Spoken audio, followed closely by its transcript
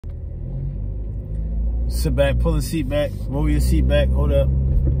Sit back, pull the seat back, roll your seat back, hold up,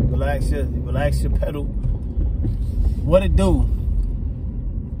 relax your pedal. What it do?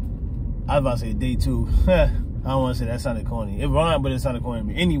 I was about to say day 2. I don't want to say that sounded corny. It rhymed, but it sounded corny to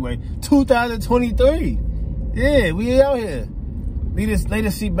me. Anyway, 2023. Yeah, we out here. Lay the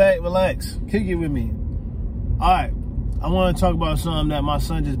seat back, relax. Kick it with me. All right. I want to talk about something that my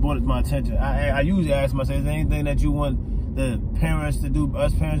son just brought to my attention. I usually ask myself, is there anything that you want the parents to do,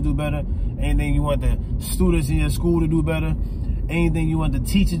 us parents do better? Anything you want the students in your school to do better? Anything you want the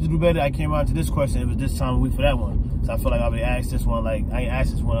teachers to do better? I came around to this question. It was this time of week for that one. So I feel like I already asked this one, like, I ain't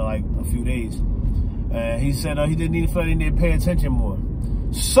asked this one in like a few days. He said he didn't need to feel like he needed to pay attention more.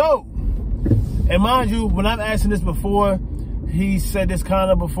 So, and mind you, when I've asked him this before, he said this kind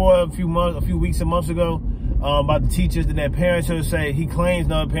of before a few weeks and months ago, about the teachers and their parents. He'll say, he claims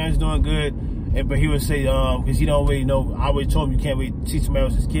no, the parents doing good, but he would say, because he don't really know, I always told him you can't really teach somebody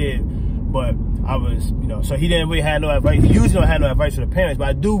else's kid, but I was, so he didn't really have no advice. He usually don't have no advice for the parents, but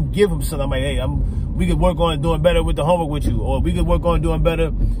I do give him something. I'm like, hey, we could work on doing better with the homework with you, or we could work on doing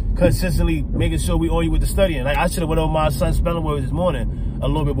better consistently, making sure we own you with the studying. Like, I should have went over my son's spelling words this morning a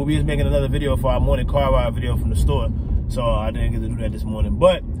little bit, but we was making another video for our morning car ride video from the store. So I didn't get to do that this morning,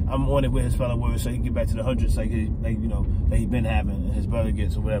 but I'm on it with his fellow words so he can get back to the hundreds that he's been having and his brother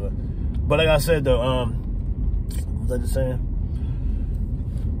gets or whatever. But like I said though, what was I just saying?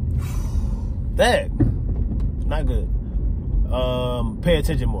 That not good. Pay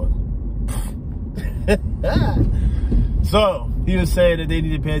attention more. So he was saying that they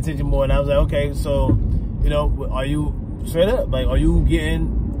need to pay attention more, and I was like, okay, so are you straight up, like, are you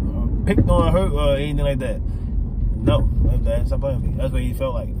getting picked on, hurt, or anything like that? No, that's not playing me. That's what he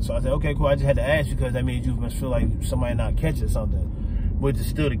felt like. So I said, okay, cool. I just had to ask you because that made you must feel like somebody not catching something, which is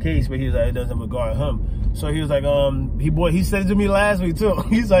still the case. But he was like, it doesn't regard him. So he was like, he said it to me last week too.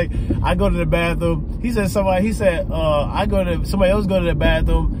 He's like, I go to the bathroom. He said somebody else go to the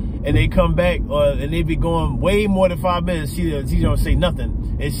bathroom and they come back, and they be going way more than 5 minutes. She don't say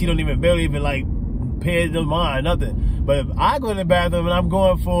nothing, and she don't even barely even like pay no mind, nothing. But if I go to the bathroom and I'm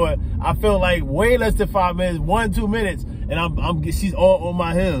going for, I feel like way less than 5 minutes, 1-2 minutes, and she's all on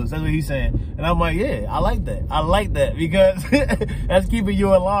my heels. That's what he's saying. And I'm like, yeah, I like that. I like that because that's keeping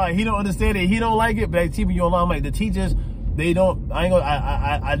you in line. He don't understand it. He don't like it, but that's keeping you in line. I'm like, the teachers, they don't,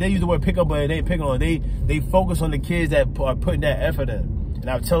 they use the word pick up, but they ain't picking on. They focus on the kids that are putting that effort in. And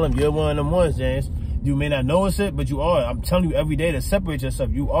I tell them, you're one of them ones, James. You may not notice it, but you are. I'm telling you every day to separate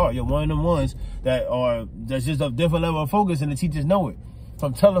yourself. You are. You're one of them ones that's just a different level of focus, and the teachers know it. So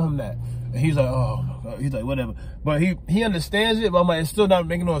I'm telling him that. And he's like, oh, he's like, whatever. But he understands it, but I'm like, it's still not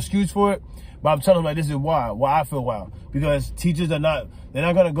making no excuse for it. But I'm telling him, like, this is why I feel wild. Because teachers they're not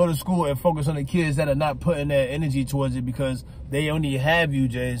going to go to school and focus on the kids that are not putting their energy towards it because they only have you,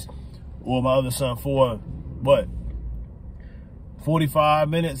 Jace, or my other son, for what? 45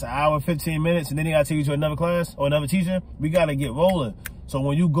 minutes, an hour, 15 minutes, and then they got to take you to another class or another teacher. We got to get rolling. So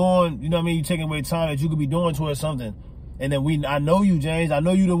when you going, you know what I mean, you taking away time that you could be doing towards something. And then I know you, James. I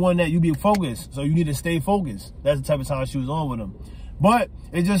know you the one that you be focused. So you need to stay focused. That's the type of time she was on with him. But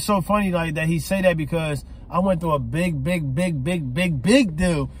it's just so funny like that he say that because I went through a big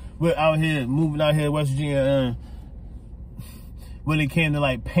deal with moving out here in West Virginia when it came to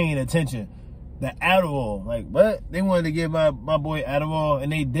like paying attention. The Adderall, like what? They wanted to give my boy Adderall,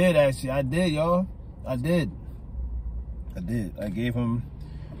 and they did actually. I did, y'all. I did. I gave him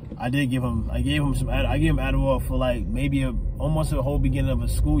some. I gave him Adderall for like maybe almost the whole beginning of a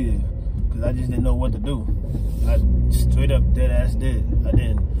school year, because I just didn't know what to do. I straight up dead ass did. I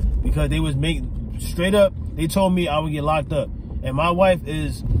didn't, because they was straight up. They told me I would get locked up, and my wife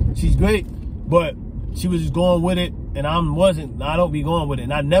she's great, but she was just going with it, and I don't be going with it,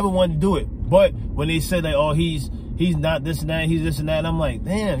 and I never wanted to do it. But when they said like, oh, he's not this and that, he's this and that, and I'm like,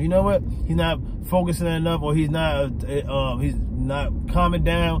 damn, you know what? He's not focusing enough, or he's not calming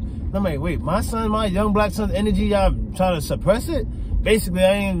down. And I'm like, wait, my young black son's energy, y'all trying to suppress it? Basically,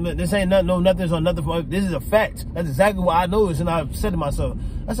 this ain't nothing, no nothing's on nothing. This is a fact. That's exactly what I noticed, and I said to myself,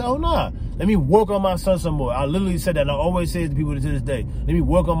 I said, oh nah, let me work on my son some more. I literally said that, and I always say it to people to this day. Let me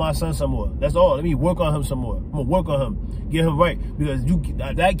work on my son some more. That's all. Let me work on him some more. I'm gonna work on him, get him right, because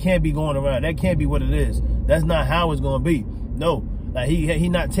that can't be going around. That can't be what it is. That's not how it's gonna be. No, like he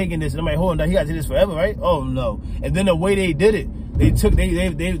not taking this. And I'm like, hold on, he got to do this forever, right? Oh no. And then the way they did it,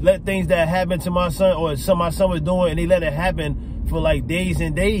 they let things that happened to my son or my son was doing, and they let it happen for like days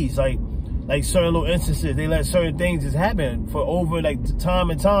and days, like certain little instances. They let certain things just happen for over like time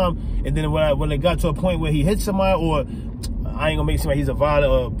and time, and then when it got to a point where he hit somebody, or I ain't gonna make somebody he's a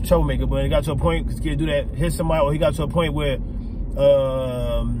violent or troublemaker, but it got to a point because he could do that, hit somebody, or he got to a point where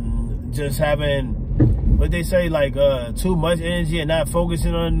just having what they say, like too much energy and not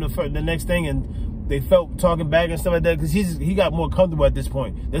focusing on the next thing, and they felt talking back and stuff like that, because he got more comfortable at this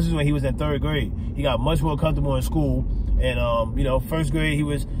point. This is when he was in 3rd grade. He got much more comfortable in school, and you know, 1st grade he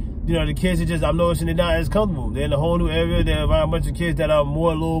was, you know, the kids are just, I'm noticing they're not as comfortable. They're in a whole new area. They're around a bunch of kids that are a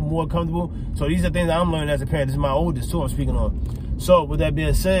little more comfortable. So these are things that I'm learning as a parent. This is my oldest too I'm speaking on. So with that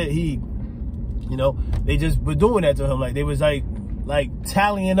being said, he, you know, they just were doing that to him. Like they was like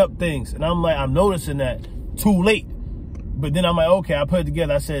tallying up things. And I'm like, I'm noticing that too late. But then I'm like, okay, I put it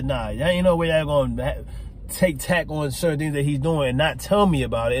together. I said, nah, ain't no way y'all gonna take tack on certain things that he's doing and not tell me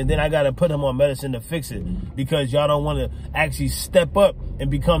about it. And then I got to put him on medicine to fix it, because y'all don't want to actually step up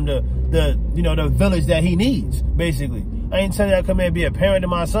and become the you know, the village that he needs, basically. I ain't telling y'all to come here and be a parent to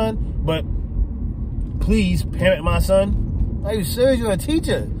my son, but please parent my son. Are you serious? You're a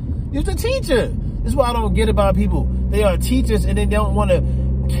teacher. You're a teacher. This is what I don't get about people. They are teachers and they don't want to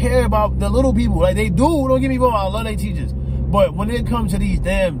care about the little people. Like they do. Don't get me wrong. I love their teachers. But when it comes to these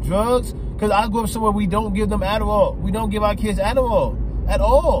damn drugs, because I grew up somewhere we don't give them Adderall. We don't give our kids Adderall at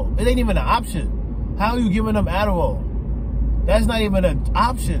all. It ain't even an option. How are you giving them Adderall? That's not even an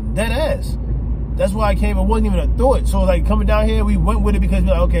option. Dead ass. That's why I came. It wasn't even a thought. So like coming down here, we went with it because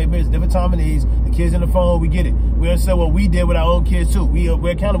we're like, okay, man, it's a different time of needs. The kids in the phone, we get it. We understand what we did with our own kids too.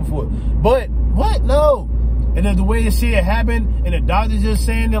 We're accountable for it. But what? No. And then the way to see it happen, and the doctors just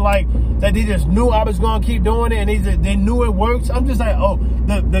saying that they just knew I was gonna keep doing it, and they knew it works. I'm just like, oh,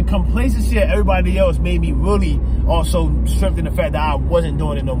 the complacency of everybody else made me really also strengthen the fact that I wasn't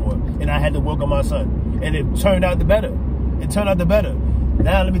doing it no more, and I had to work on my son, and it turned out the better. It turned out the better.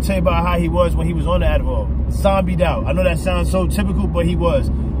 Now let me tell you about how he was when he was on the Adderall. Zombied out. I know that sounds so typical, but he was.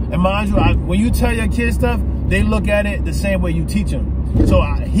 And mind you, when you tell your kids stuff, they look at it the same way you teach them. So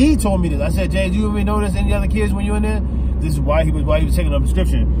he told me this. I said, Jay, do you ever notice any other kids when you in there? This is why he was taking a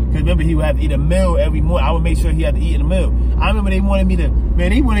prescription. Because remember, he would have to eat a meal every morning. I would make sure he had to eat a meal. I remember they wanted me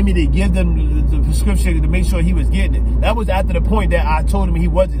to give them the prescription to make sure he was getting it. That was after the point that I told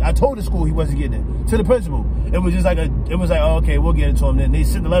him I told the school he wasn't getting it. To the principal. It was just like oh, okay, we'll get it to him. Then they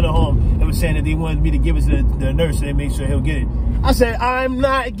sent the letter home and was saying that they wanted me to give it to the nurse so they make sure he'll get it. I said, I'm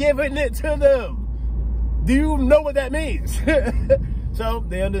not giving it to them. Do you know what that means? So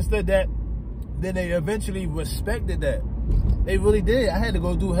they understood that. Then they eventually respected that. They really did. I had to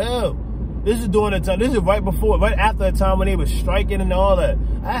go through hell. This is during the time. This is right after the time when they were striking and all that.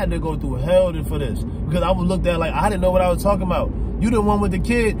 I had to go through hell for this, because I was looked at like I didn't know what I was talking about. You the one with the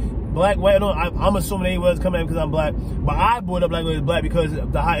kid, black, white. No, I'm assuming they was coming at because I'm black, but I brought up like it was black because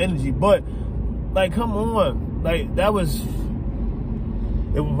of the high energy. But like, come on, like that was.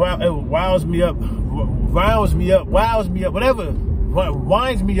 It wows me up, whatever.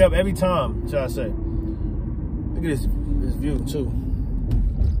 Winds me up every time, shall I say. Look at this view too.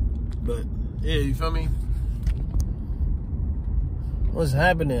 But yeah, you feel me? What's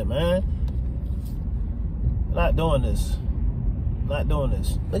happening, man? Not doing this. Not doing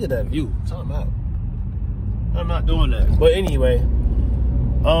this. Look at that view. Time out. I'm not doing that. But anyway,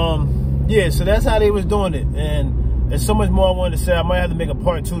 yeah, so that's how they was doing it. And there's so much more I wanted to say. I might have to make a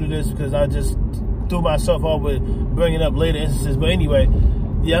part 2 to this because I just threw myself off with bringing up later instances. But anyway,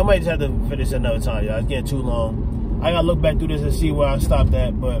 yeah, I might just have to finish another time, y'all. It's getting too long. I gotta look back through this and see where I stopped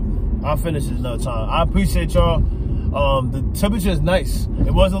at, but I'll finish this another time. I appreciate y'all. The temperature is nice.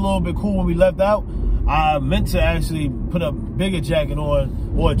 It was a little bit cool when we left out. I meant to actually put a bigger jacket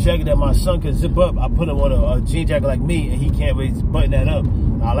on, or a jacket that my son can zip up. I put him on a jean jacket like me, and he can't really button that up.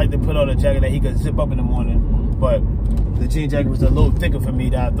 I like to put on a jacket that he could zip up in the morning, but the jean jacket was a little thicker for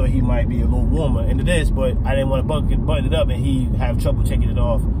me that I thought he might be a little warmer into this, but I didn't want to button it up and he have trouble taking it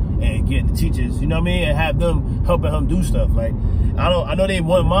off and getting the teachers, you know what I mean, and have them helping him do stuff. Like, I know they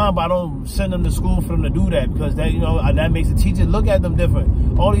want mine, but I don't send them to school for them to do that, because that, you know, that makes the teachers look at them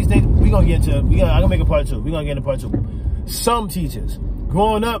different. All these things, I'm gonna make a part 2. We're gonna get into part 2. Some teachers,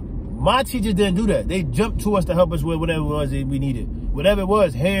 growing up, my teachers didn't do that. They jumped to us to help us with whatever it was that we needed. Whatever it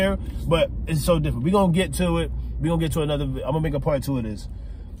was, hair, but it's so different. We're gonna get to it. We're gonna get to another, I'm gonna make a part 2 of this.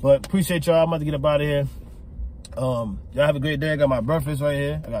 But appreciate y'all. I'm about to get up out of here. Y'all have a great day. I got my breakfast right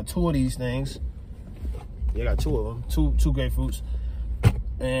here. I got 2 of these things. Yeah, I got 2 of them. Two grapefruits.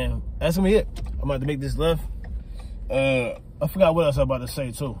 And that's gonna be it. I'm about to make this left. I forgot what else I was about to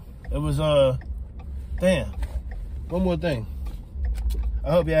say too. It was damn. One more thing.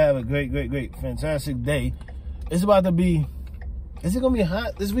 I hope y'all have a great, fantastic day. It's about to be, is it gonna be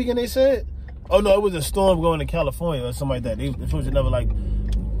hot this weekend, they said? Oh no, it was a storm going to California or something like that. They supposed to never like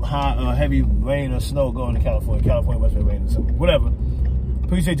hot, heavy rain or snow going to California. California must be raining, so whatever.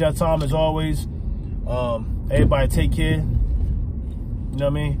 Appreciate y'all time as always. Everybody take care. You know what I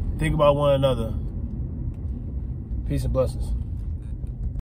mean? Think about one another. Peace and blessings.